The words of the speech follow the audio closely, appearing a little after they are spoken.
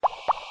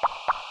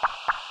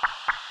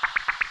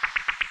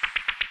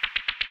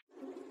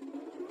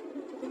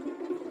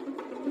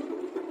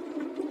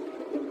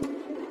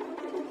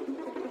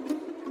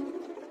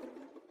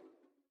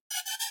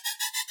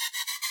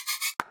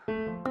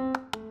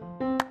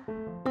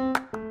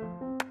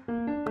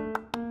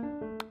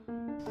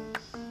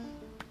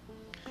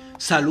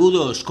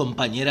Saludos,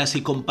 compañeras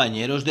y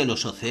compañeros de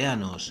los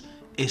océanos.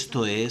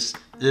 Esto es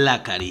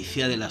La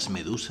caricia de las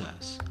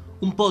medusas,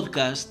 un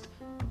podcast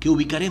que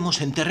ubicaremos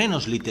en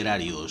terrenos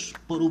literarios,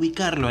 por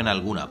ubicarlo en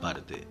alguna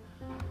parte.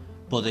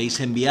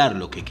 Podéis enviar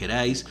lo que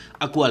queráis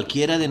a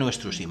cualquiera de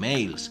nuestros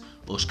emails,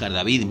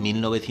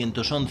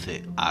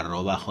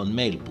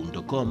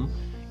 oscardavid1911@hotmail.com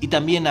y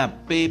también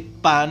a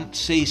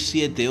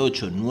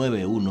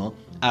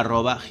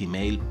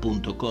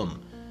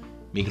ppan67891@gmail.com.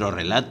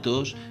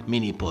 Microrelatos,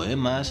 mini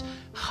poemas,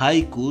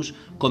 haikus,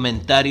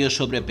 comentarios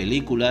sobre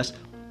películas,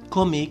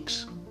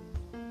 cómics.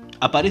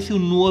 Aparece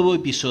un nuevo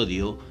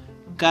episodio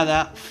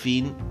cada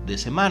fin de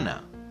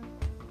semana.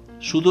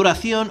 Su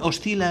duración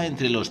oscila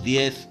entre los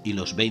 10 y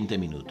los 20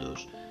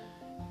 minutos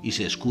y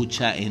se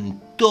escucha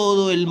en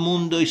todo el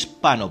mundo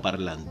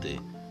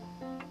hispanoparlante.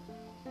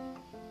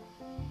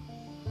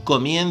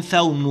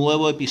 Comienza un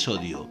nuevo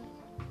episodio.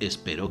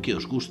 Espero que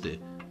os guste.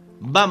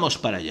 ¡Vamos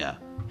para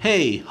allá!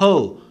 ¡Hey,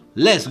 ho!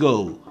 ¡Let's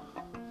go!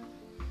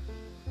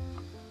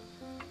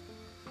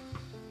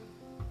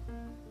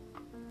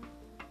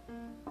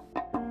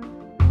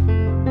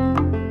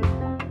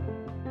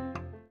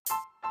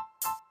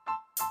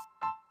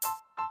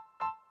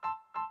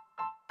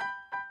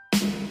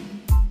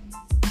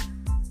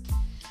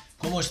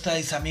 ¿Cómo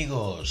estáis,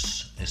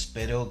 amigos?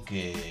 Espero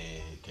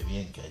que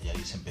bien, que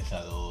hayáis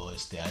empezado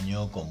este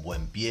año con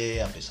buen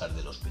pie, a pesar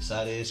de los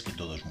pesares, que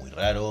todo es muy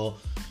raro.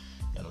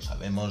 Ya lo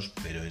sabemos,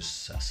 pero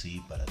es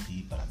así para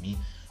ti, para mí,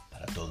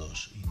 para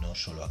todos, y no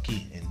solo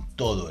aquí, en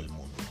todo el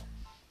mundo.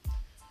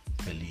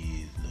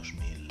 Feliz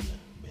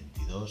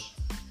 2022.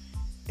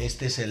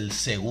 Este es el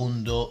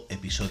segundo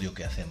episodio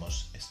que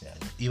hacemos este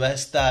año. Y va a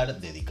estar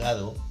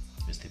dedicado,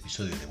 este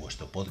episodio de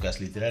vuestro podcast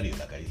literario,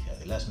 La caricia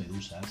de las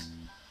medusas,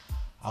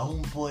 a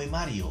un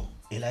poemario,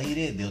 El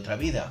aire de otra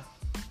vida.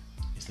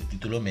 Este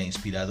título me ha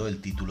inspirado el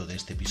título de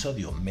este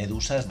episodio,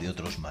 Medusas de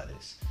otros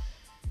mares.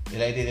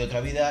 El aire de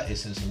otra vida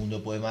es el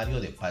segundo poemario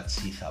de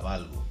Patxi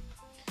Zabalgo.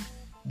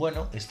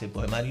 Bueno, este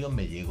poemario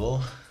me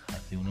llegó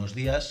hace unos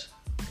días,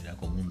 era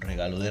como un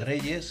regalo de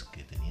Reyes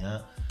que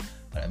tenía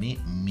para mí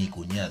mi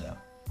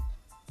cuñada.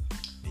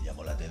 Me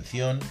llamó la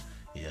atención,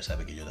 ella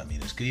sabe que yo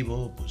también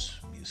escribo, pues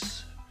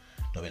mis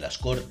novelas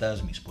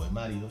cortas, mis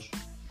poemarios.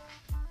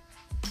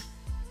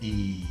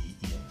 Y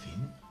en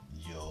fin,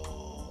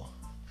 yo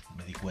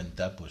me di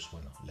cuenta, pues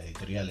bueno, la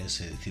editorial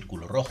es el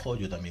Círculo Rojo,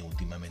 yo también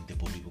últimamente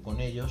publico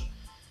con ellos.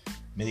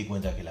 Me di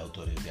cuenta que el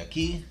autor es de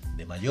aquí,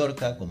 de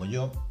Mallorca, como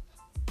yo,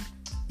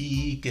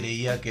 y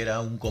creía que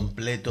era un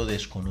completo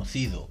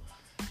desconocido.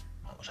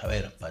 Vamos a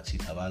ver, Patxi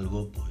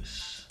Zabalgo,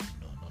 pues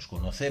no nos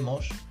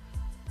conocemos,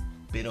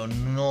 pero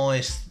no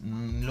es.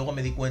 Luego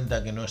me di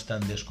cuenta que no es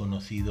tan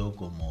desconocido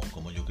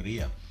como yo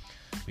creía.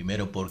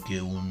 Primero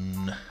porque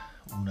un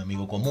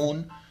amigo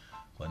común,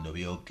 cuando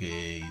vio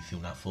que hice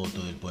una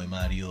foto del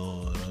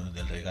poemario,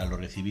 del regalo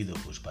recibido,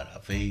 pues para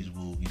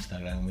Facebook,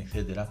 Instagram,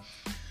 etcétera,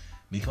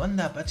 me dijo,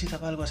 anda, Patxi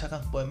Zabalgo ha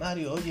sacado un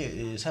poemario,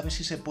 oye, ¿sabes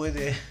si se le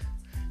puede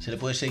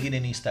seguir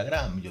en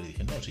Instagram? Y yo le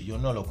dije, no, si yo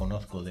no lo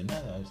conozco de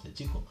nada, este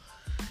chico.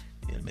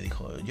 Y él me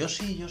dijo, yo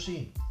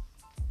sí.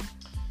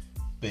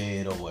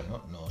 Pero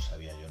bueno, no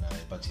sabía yo nada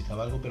de Patxi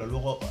Zabalgo, pero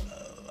luego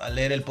al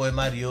leer el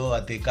poemario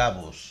até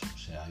cabos. O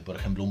sea, hay por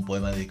ejemplo un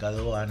poema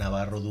dedicado a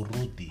Navarro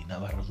Durruti.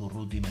 Navarro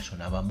Durruti me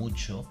sonaba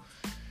mucho.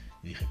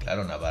 Y dije,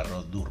 claro,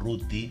 Navarro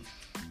Durruti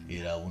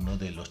era uno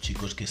de los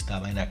chicos que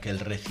estaba en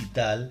aquel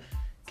recital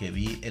que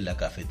vi en la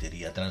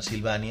cafetería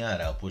Transilvania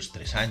hará pues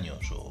 3 años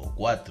o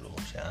 4,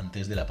 o sea,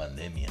 antes de la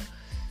pandemia.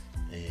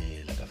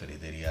 La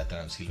cafetería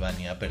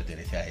Transilvania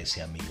pertenece a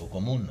ese amigo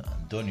común,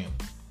 Antonio,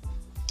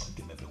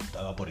 que me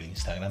preguntaba por el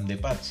Instagram de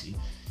Patxi.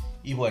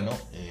 Y bueno,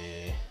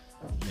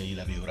 leí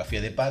la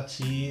biografía de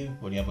Patxi,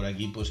 ponía por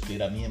aquí pues que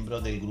era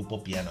miembro del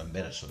grupo Piano en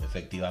Verso.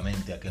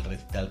 Efectivamente, aquel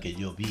recital que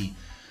yo vi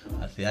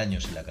hace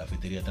años en la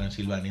cafetería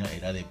Transilvania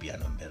era de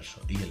Piano en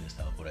Verso, y él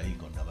estaba por ahí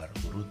con Navarro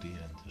Durruti,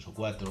 eran 3 o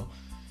 4.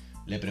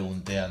 Le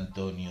pregunté a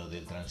Antonio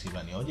del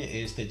Transilvania,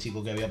 oye, este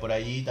chico que había por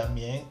allí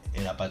también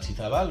era Patxi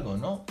Zabalgo,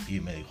 ¿no? Y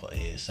me dijo,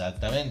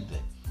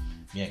 exactamente.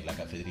 Bien, la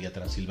cafetería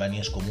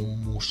Transilvania es como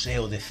un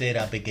museo de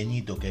cera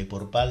pequeñito que hay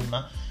por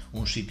Palma,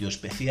 un sitio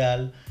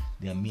especial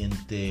de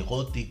ambiente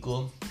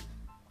gótico.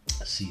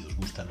 Si os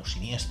gusta lo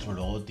siniestro,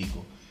 lo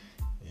gótico,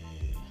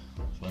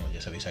 pues bueno,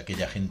 ya sabéis,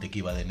 aquella gente que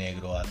iba de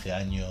negro hace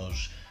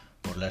años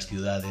por las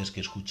ciudades, que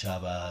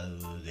escuchaba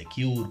The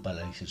Cure,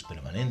 Parálisis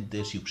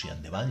Permanentes, Siouxsie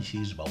and the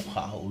Banshees,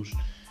 Bauhaus,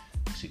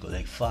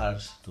 Psychedelic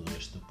Furs, todo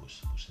esto, pues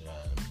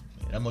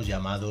éramos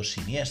llamados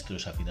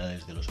siniestros a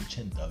finales de los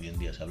 80. Hoy en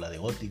día se habla de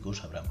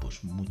góticos, habrán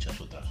pues muchas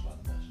otras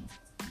bandas, ¿no?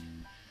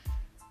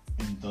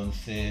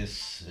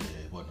 Entonces,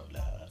 bueno,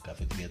 la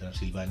cafetería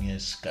Transilvania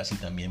es casi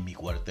también mi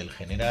cuartel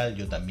general.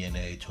 Yo también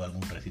he hecho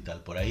algún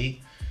recital por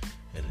ahí,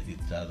 he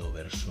recitado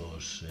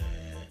versos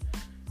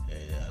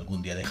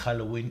algún día de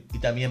Halloween, y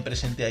también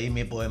presenté ahí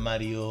mi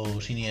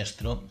poemario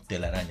siniestro,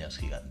 Telarañas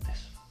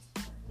gigantes.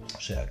 O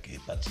sea que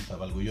Patxi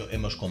Zabalgo y yo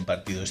hemos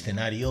compartido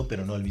escenario,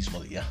 pero no el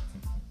mismo día.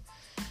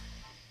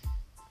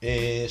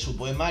 Su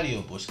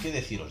poemario, pues qué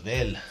deciros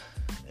de él.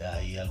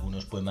 Hay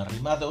algunos poemas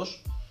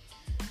rimados,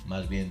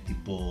 más bien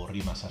tipo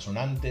rimas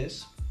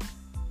asonantes,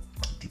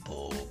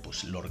 tipo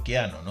pues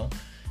lorquiano, ¿no?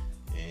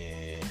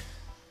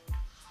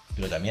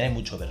 Pero también hay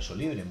mucho verso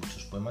libre,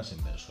 muchos poemas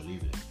en verso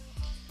libre.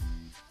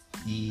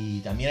 Y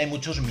también hay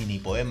muchos mini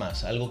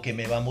poemas, algo que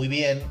me va muy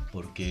bien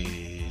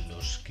porque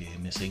los que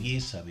me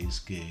seguís sabéis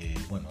que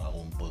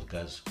hago un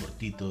podcast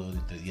cortito de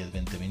entre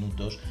 10-20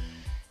 minutos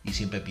y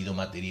siempre pido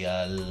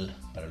material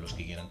para los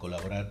que quieran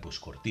colaborar, pues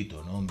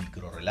cortito, ¿no?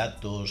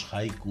 Microrelatos,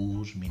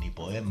 haikus, mini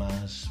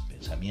poemas,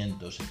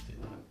 pensamientos, etc.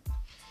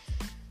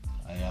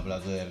 He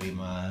hablado de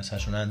rimas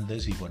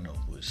asonantes y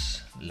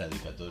pues la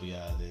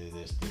dedicatoria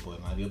de este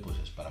poemario pues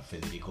es para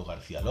Federico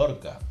García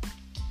Lorca,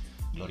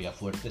 Gloria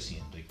Fuertes y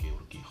Enrique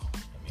Urquijo,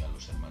 también a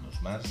los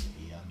hermanos Mars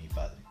y a mi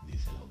padre,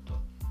 dice el autor.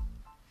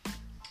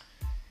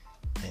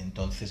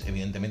 Entonces,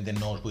 evidentemente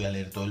no os voy a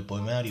leer todo el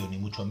poemario, ni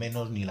mucho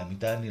menos, ni la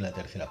mitad, ni la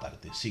tercera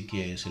parte. Sí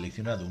que he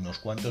seleccionado unos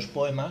cuantos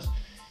poemas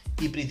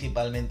y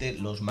principalmente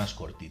los más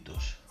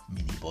cortitos,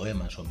 mini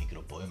poemas o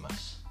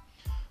micropoemas.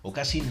 O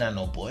casi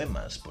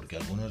nanopoemas, porque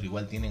algunos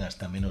igual tienen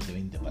hasta menos de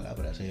 20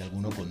 palabras. Hay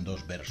alguno con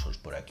 2 versos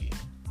por aquí.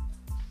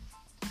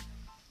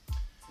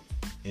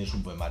 Es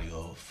un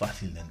poemario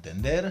fácil de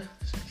entender,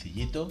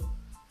 sencillito.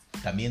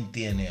 También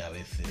tiene a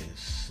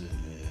veces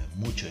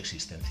mucho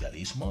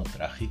existencialismo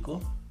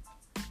trágico,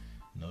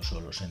 no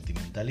solo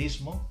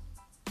sentimentalismo.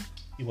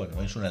 Y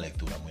es una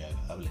lectura muy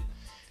agradable.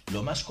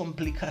 Lo más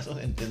complicado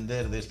de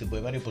entender de este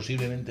poemario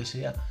posiblemente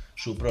sea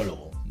su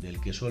prólogo, del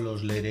que solo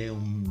os leeré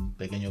un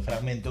pequeño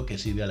fragmento que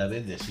sirve a la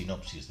vez de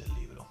sinopsis del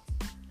libro,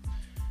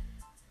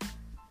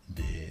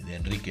 de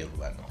Enrique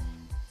Urbano.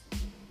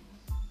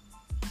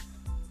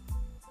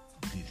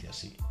 Dice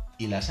así: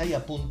 y las hay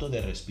a punto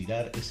de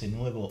respirar ese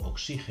nuevo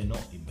oxígeno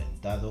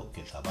inventado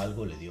que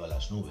Zabalgo le dio a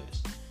las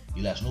nubes,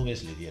 y las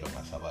nubes le dieron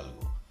a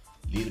Zabalgo,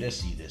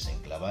 libres y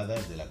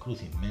desenclavadas de la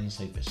cruz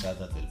inmensa y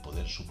pesada del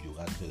poder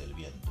subyugante del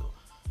viento.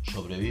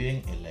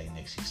 Sobreviven en la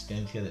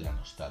inexistencia de la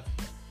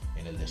nostalgia,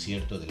 en el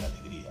desierto de la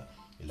alegría,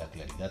 en la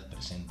claridad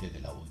presente de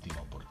la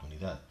última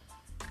oportunidad,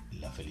 en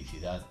la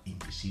felicidad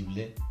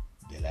invisible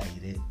del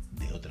aire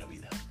de otra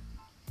vida.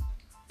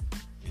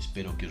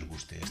 Espero que os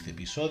guste este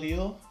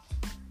episodio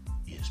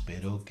y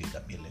espero que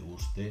también le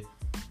guste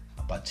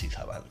a Patxi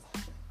Zabalgo.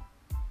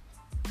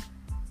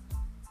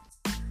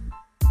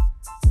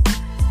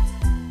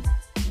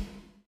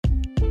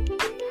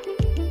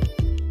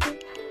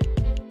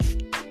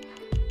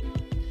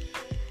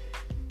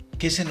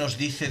 ¿Qué se nos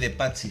dice de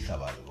Patxi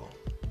Zabalgo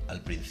al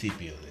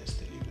principio de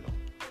este libro?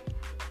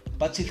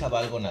 Patxi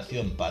Zabalgo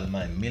nació en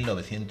Palma en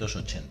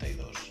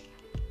 1982.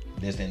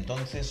 Desde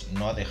entonces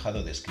no ha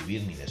dejado de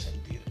escribir ni de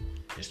sentir.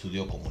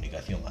 Estudió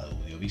comunicación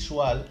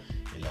audiovisual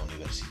en la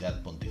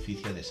Universidad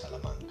Pontificia de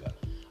Salamanca.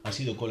 Ha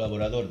sido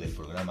colaborador del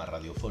programa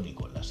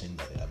radiofónico La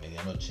Senda de la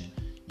Medianoche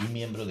y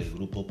miembro del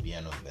grupo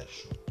Piano en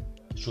Verso.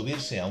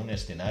 Subirse a un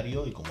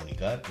escenario y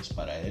comunicar es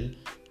para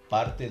él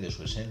parte de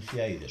su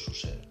esencia y de su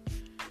ser.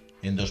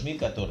 En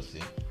 2014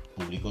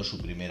 publicó su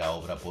primera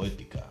obra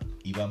poética,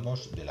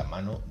 Íbamos de la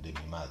mano de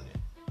mi madre.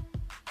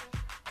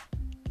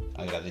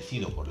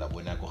 Agradecido por la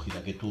buena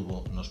acogida que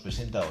tuvo, nos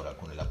presenta ahora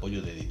con el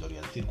apoyo de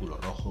Editorial Círculo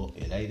Rojo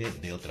El aire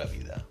de otra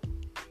vida.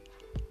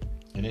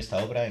 En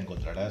esta obra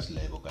encontrarás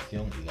la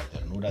evocación y la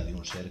ternura de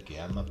un ser que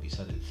ama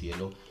pisar el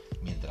cielo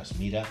mientras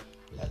mira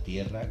la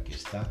tierra que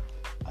está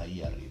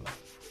ahí arriba.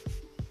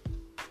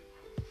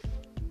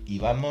 Y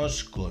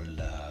vamos con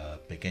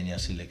la pequeña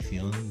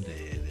selección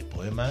de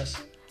poemas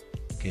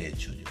que he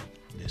hecho yo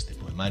de este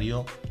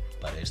poemario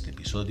para este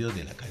episodio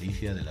de La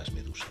caricia de las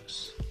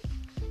medusas,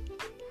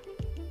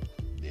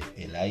 de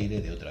El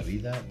aire de otra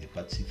vida de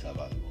Patxi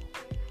Zabalgo.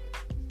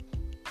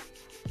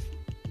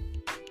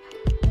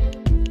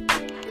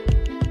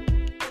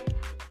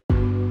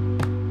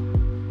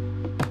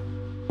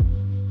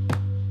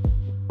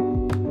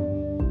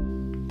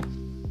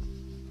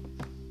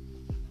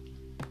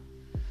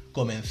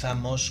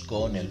 Comenzamos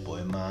con el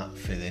poema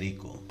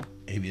Federico.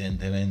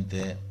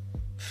 Evidentemente,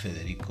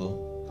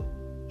 Federico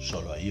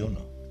solo hay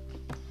uno.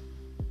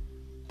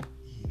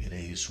 Y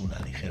veréis una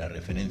ligera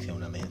referencia,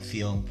 una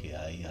mención que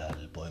hay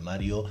al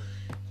poemario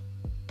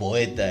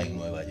Poeta en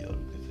Nueva York,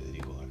 de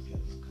Federico García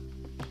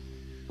Lorca.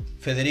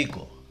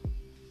 Federico,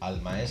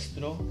 al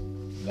maestro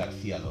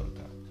García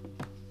Lorca.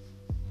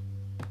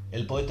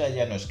 El poeta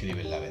ya no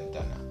escribe en la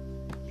ventana,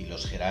 y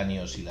los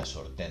geranios y las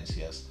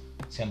hortensias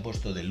se han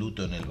puesto de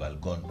luto en el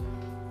balcón.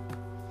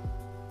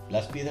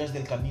 Las piedras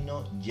del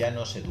camino ya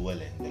no se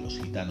duelen de los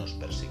gitanos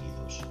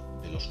perseguidos,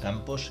 de los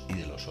campos y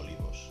de los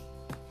olivos,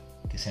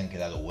 que se han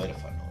quedado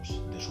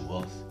huérfanos de su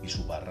voz y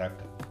su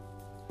barraca.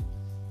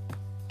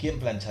 ¿Quién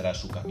planchará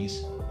su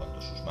camisa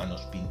cuando sus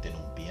manos pinten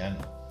un piano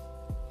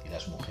y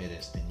las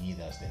mujeres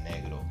teñidas de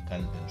negro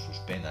canten sus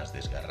penas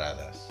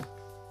desgarradas?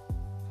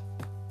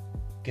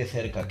 Qué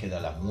cerca queda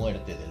la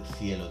muerte del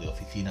cielo de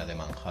oficina de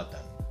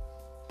Manhattan.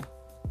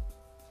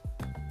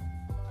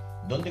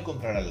 ¿Dónde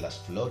comprarán las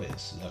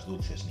flores las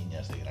dulces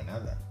niñas de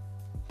Granada?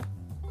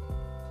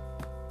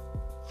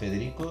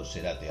 Federico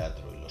será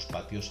teatro en los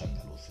patios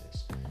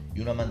andaluces y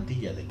una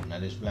mantilla de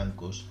lunares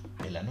blancos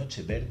en la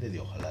noche verde de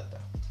hojalata.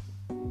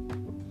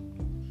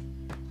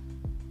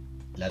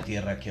 La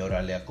tierra que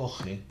ahora le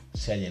acoge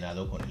se ha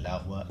llenado con el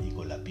agua y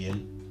con la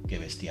piel que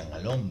vestían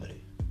al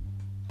hombre,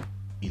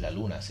 y la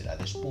luna será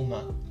de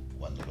espuma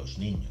cuando los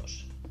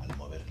niños, al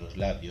mover los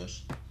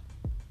labios,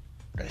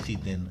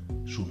 reciten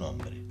su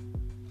nombre.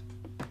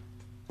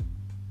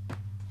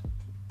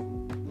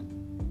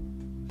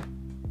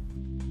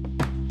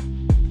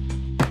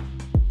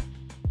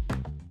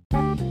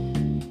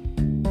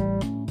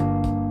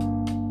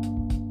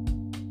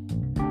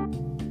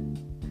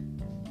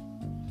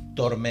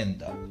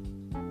 Tormenta.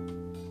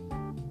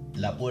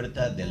 La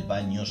puerta del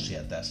baño se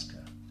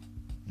atasca,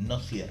 no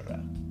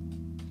cierra,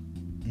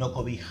 no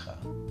cobija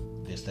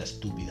de esta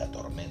estúpida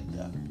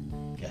tormenta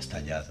que ha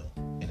estallado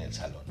en el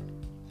salón.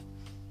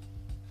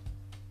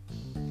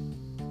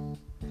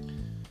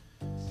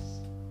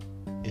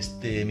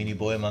 Este mini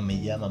poema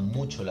me llama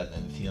mucho la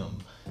atención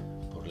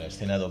por la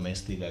escena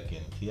doméstica que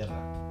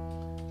encierra.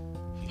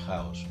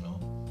 Fijaos, ¿no?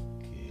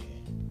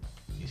 Que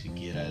ni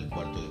siquiera el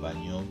cuarto de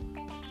baño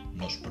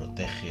nos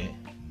protege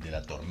de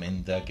la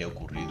tormenta que ha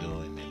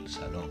ocurrido en el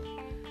salón.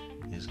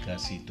 Es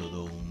casi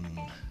todo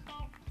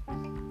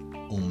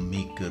un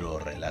micro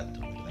relato,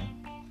 ¿verdad?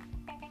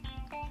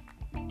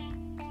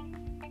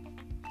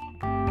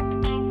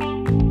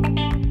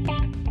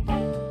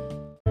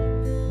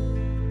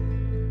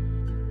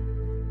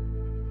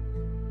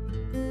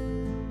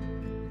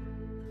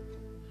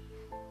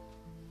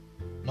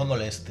 No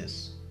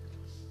molestes.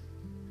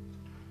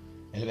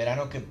 El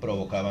verano que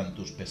provocaban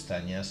tus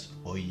pestañas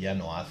hoy ya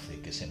no hace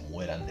que se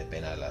mueran de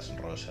pena las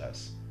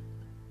rosas,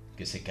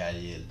 que se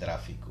calle el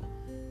tráfico,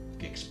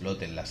 que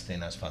exploten las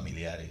cenas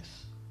familiares.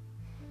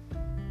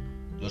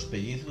 Los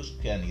pellizcos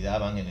que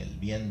anidaban en el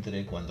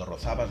vientre cuando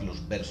rozabas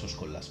los versos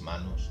con las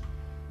manos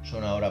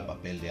son ahora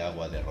papel de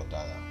agua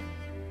derrotada.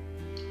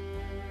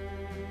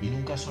 Y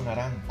nunca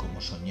sonarán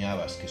como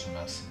soñabas que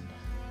sonasen,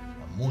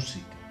 a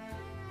música,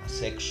 a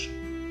sexo,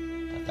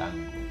 a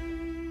tango.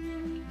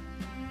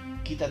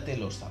 Quítate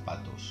los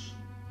zapatos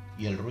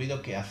y el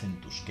ruido que hacen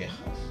tus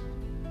quejas,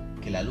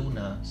 que la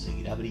luna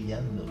seguirá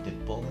brillando, te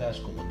pongas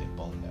como te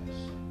pongas.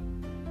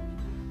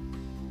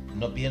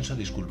 No pienso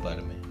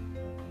disculparme.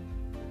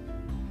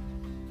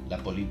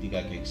 La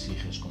política que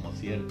exiges como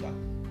cierta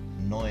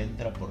no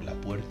entra por la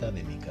puerta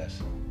de mi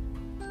casa.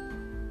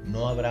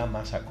 No habrá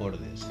más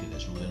acordes que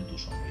desnuden tu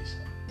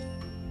sonrisa.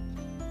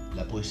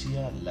 La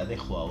poesía la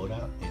dejo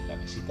ahora en la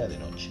mesita de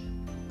noche.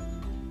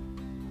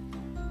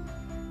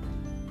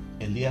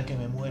 El día que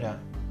me muera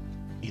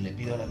y le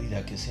pido a la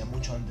vida que sea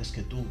mucho antes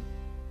que tú,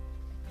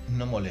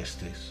 no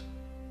molestes.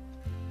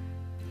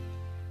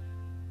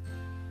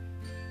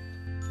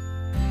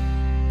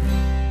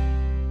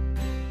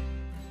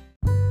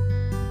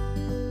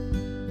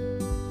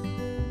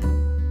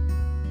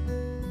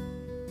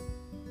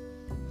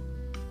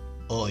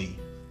 Hoy,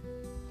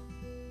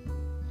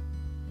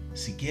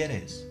 si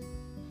quieres,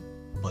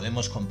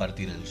 podemos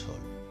compartir el sol.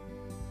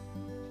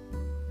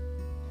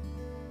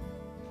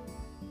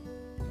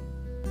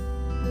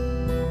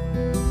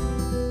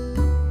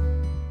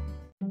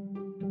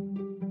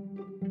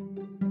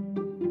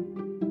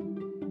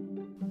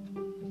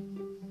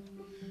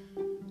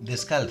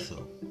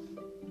 Descalzo.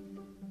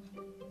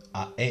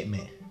 AM.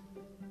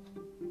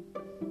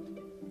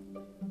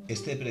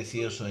 Este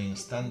precioso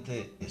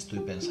instante estoy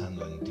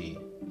pensando en ti.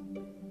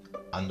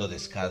 Ando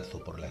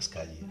descalzo por las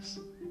calles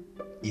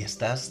y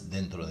estás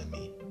dentro de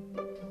mí.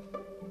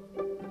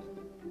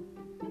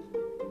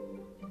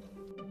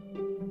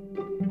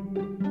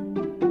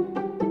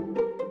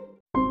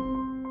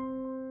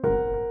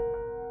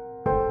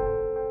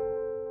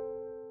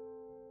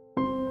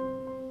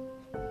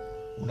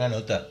 Una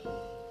nota.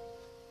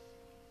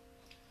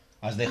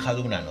 Has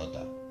dejado una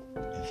nota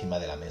encima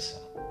de la mesa,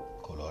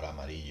 color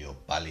amarillo,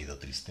 pálido,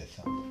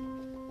 tristeza.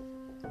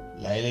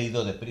 La he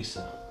leído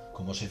deprisa,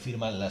 como se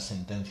firman las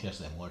sentencias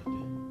de muerte.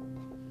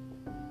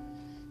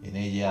 En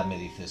ella me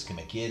dices que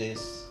me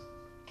quieres,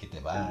 que te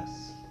vas,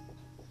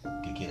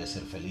 que quieres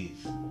ser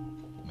feliz,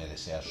 me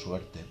deseas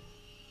suerte,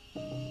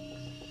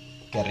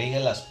 que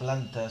rieguen las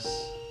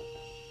plantas,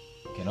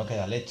 que no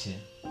queda leche,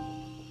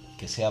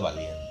 que sea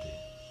valiente.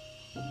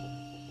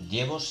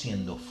 Llevo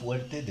siendo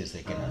fuerte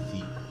desde que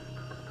nací.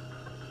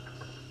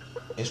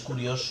 Es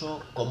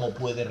curioso cómo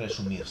puede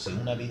resumirse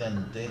una vida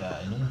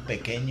entera en un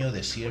pequeño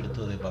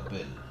desierto de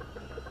papel.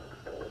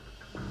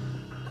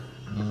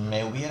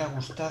 Me hubiera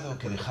gustado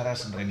que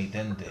dejaras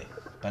remitente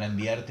para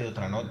enviarte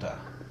otra nota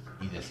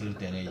y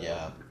decirte en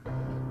ella: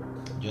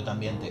 yo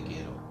también te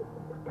quiero,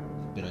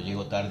 pero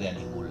llego tarde a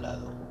ningún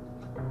lado.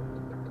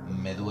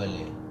 Me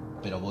duele,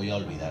 pero voy a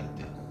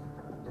olvidarte.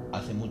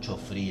 Hace mucho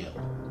frío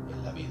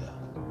en la vida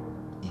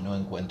y no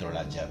encuentro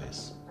las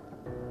llaves.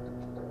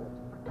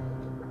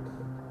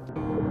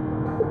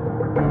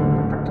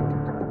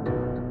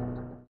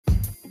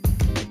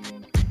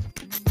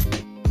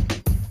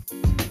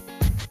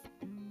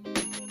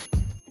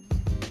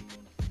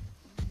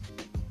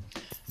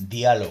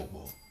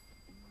 Diálogo.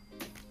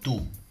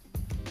 Tú.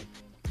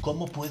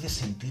 ¿Cómo puedes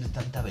sentir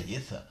tanta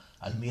belleza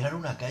al mirar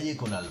una calle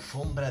con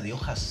alfombra de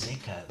hojas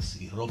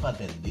secas y ropa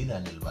tendida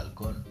en el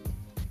balcón?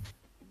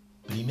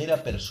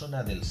 Primera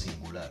persona del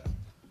singular,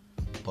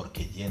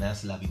 porque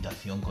llenas la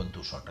habitación con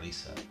tu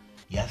sonrisa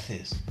y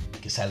haces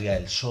que salga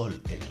el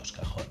sol en los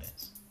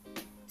cajones.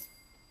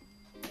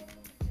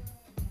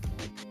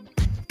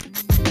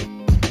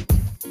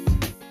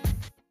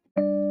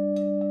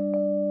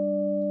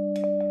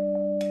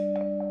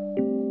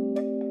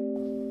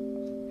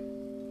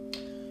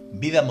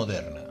 Vida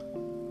moderna.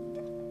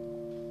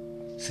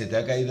 Se te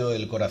ha caído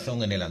el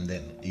corazón en el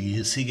andén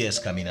y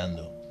sigues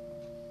caminando.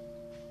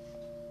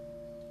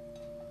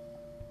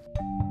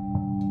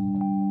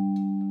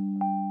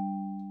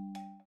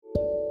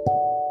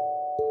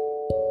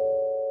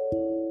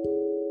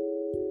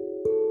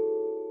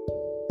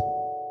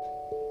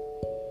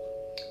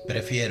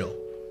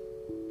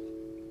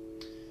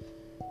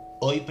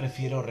 Hoy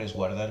prefiero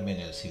resguardarme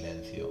en el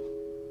silencio,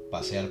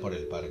 pasear por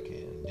el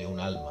parque de un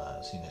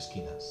alma sin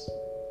esquinas,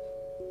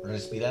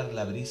 respirar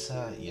la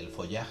brisa y el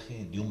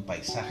follaje de un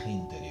paisaje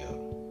interior,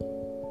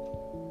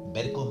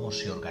 ver cómo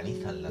se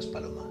organizan las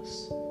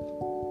palomas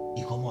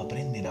y cómo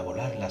aprenden a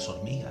volar las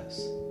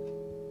hormigas.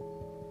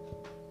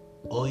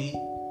 Hoy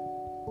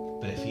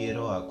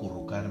prefiero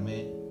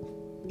acurrucarme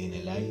en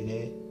el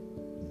aire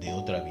de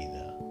otra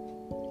vida.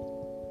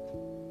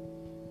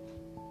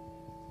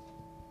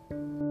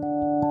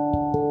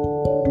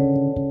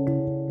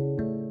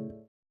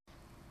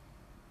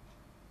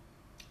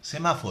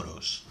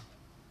 Semáforos.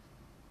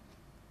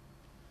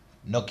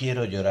 No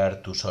quiero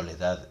llorar tu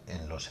soledad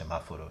en los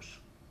semáforos.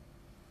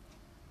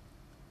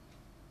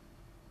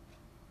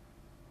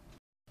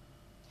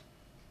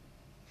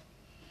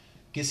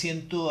 ¿Qué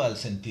siento al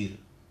sentir?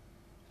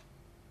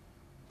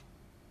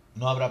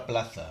 No habrá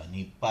plaza,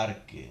 ni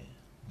parque,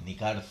 ni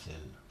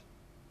cárcel,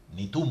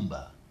 ni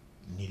tumba,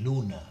 ni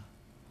luna,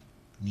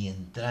 ni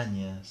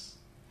entrañas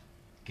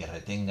que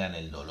retengan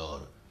el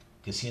dolor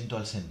que siento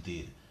al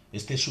sentir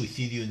este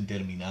suicidio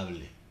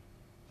interminable.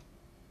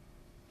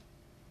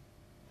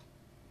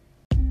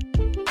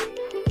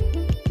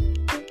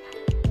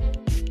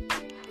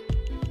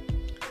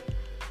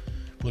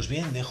 Pues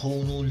bien, dejo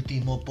un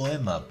último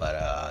poema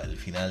para el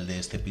final de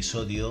este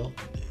episodio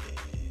de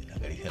La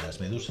caricia de las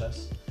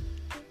medusas.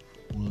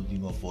 Un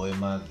último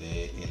poema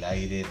de El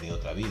aire de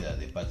otra vida,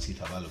 de Patxi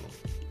Zabalgo.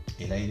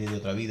 El aire de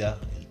otra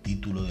vida, el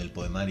título del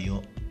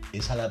poemario,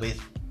 es a la vez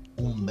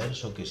un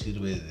verso que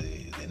sirve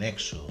de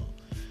nexo,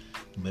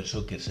 un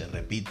verso que se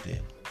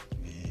repite,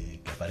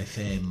 que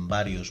aparece en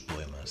varios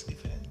poemas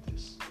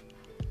diferentes.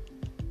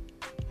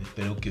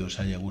 Espero que os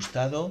haya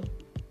gustado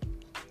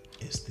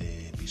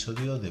este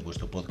episodio de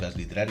vuestro podcast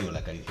literario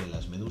La caricia de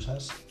las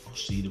medusas.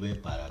 Os sirve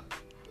para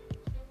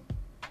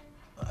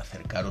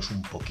acercaros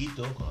un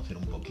poquito, conocer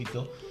un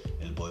poquito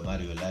el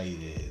poemario El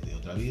aire de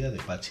otra vida de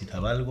Patxi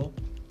Zabalgo.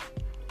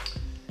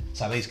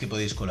 Sabéis que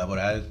podéis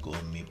colaborar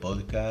con mi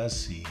podcast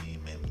si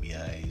me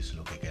enviáis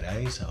lo que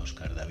queráis a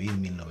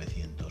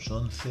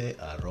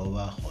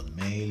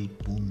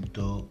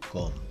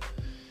oscardavid1911@hotmail.com.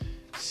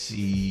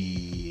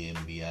 Si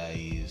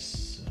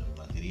enviáis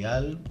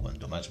material,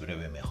 cuanto más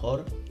breve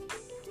mejor,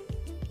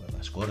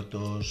 poemas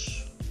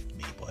cortos,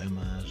 mini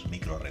poemas,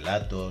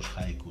 microrelatos,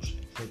 haikus,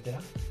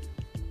 etc.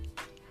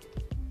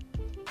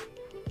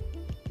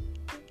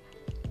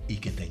 Y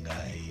que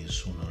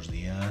tengáis unos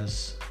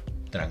días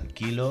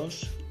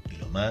tranquilos y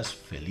lo más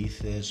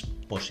felices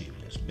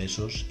posibles.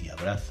 Besos y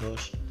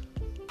abrazos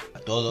a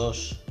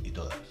todos y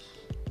todas.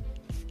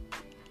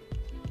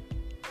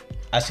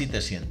 Así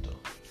te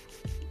siento.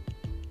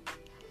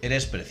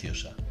 Eres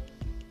preciosa.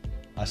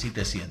 Así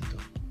te siento.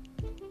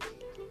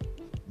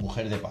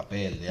 Mujer de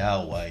papel, de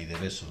agua y de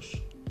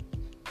besos.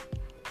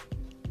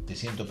 Te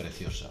siento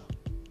preciosa.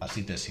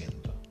 Así te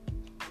siento.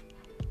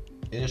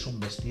 Eres un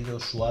vestido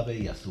suave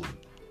y azul.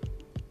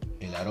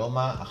 El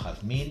aroma a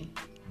jazmín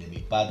de mi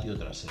patio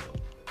trasero.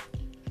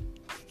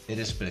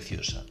 Eres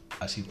preciosa,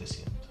 así te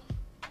siento.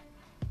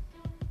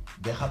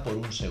 Deja por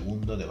un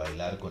segundo de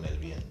bailar con el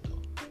viento.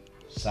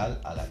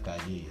 Sal a la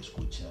calle y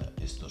escucha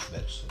estos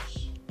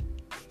versos.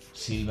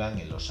 Silban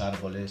en los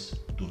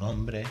árboles tu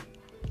nombre,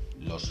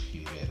 los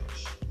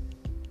jilgueros.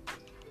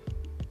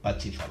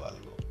 Patxi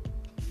Zabalgo,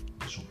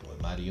 de su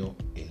poemario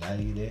El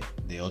aire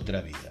de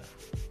otra vida.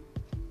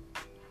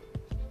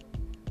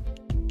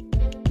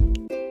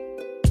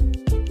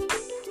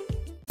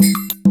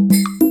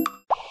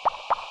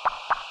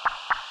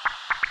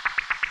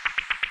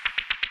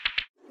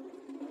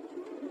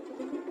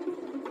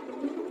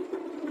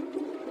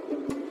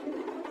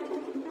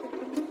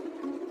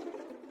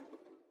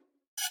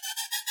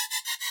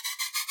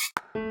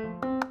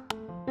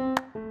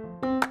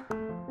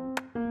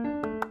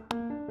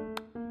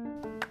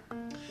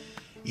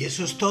 Y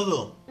eso es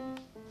todo.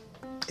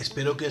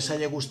 Espero que os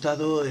haya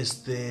gustado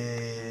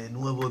este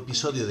nuevo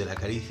episodio de La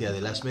caricia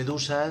de las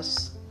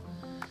medusas.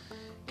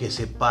 Que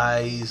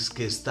sepáis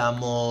que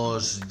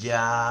estamos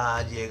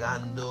ya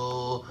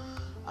llegando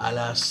a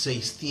las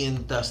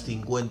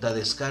 650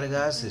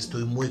 descargas.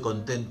 Estoy muy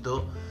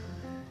contento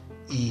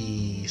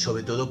y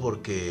sobre todo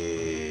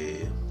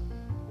porque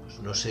pues,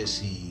 no sé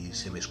si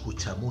se me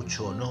escucha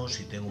mucho o no,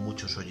 si tengo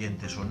muchos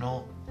oyentes o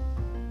no,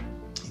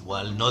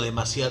 igual no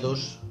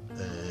demasiados,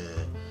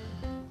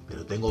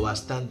 pero tengo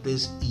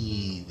bastantes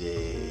y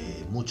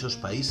de muchos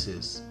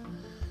países.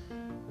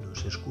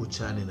 Nos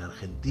escuchan en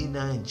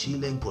Argentina, en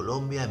Chile, en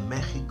Colombia, en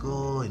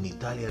México, en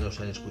Italia nos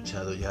han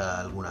escuchado ya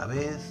alguna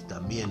vez,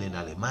 también en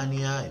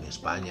Alemania, en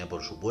España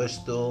por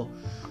supuesto,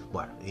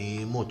 bueno,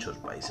 y muchos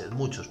países,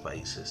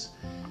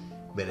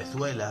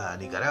 Venezuela,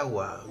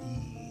 Nicaragua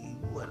y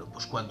bueno,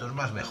 pues cuantos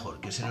más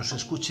mejor, que se nos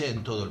escuche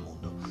en todo el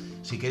mundo.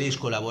 Si queréis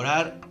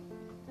colaborar,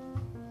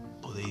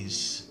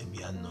 podéis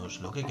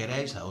enviarnos lo que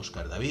queráis a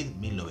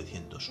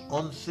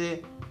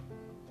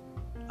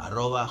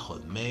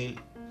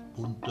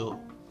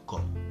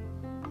oscardavid1911@hotmail.com.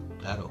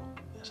 Claro,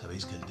 ya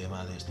sabéis que el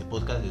tema de este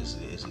podcast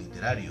es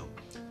literario.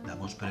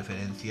 Damos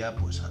preferencia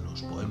pues a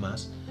los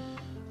poemas,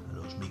 a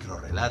los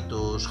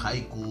microrelatos,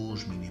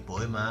 haikus, mini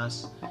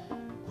poemas,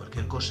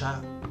 cualquier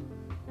cosa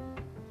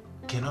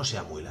que no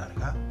sea muy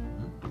larga.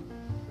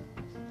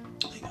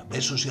 Venga,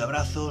 besos y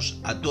abrazos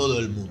a todo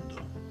el mundo.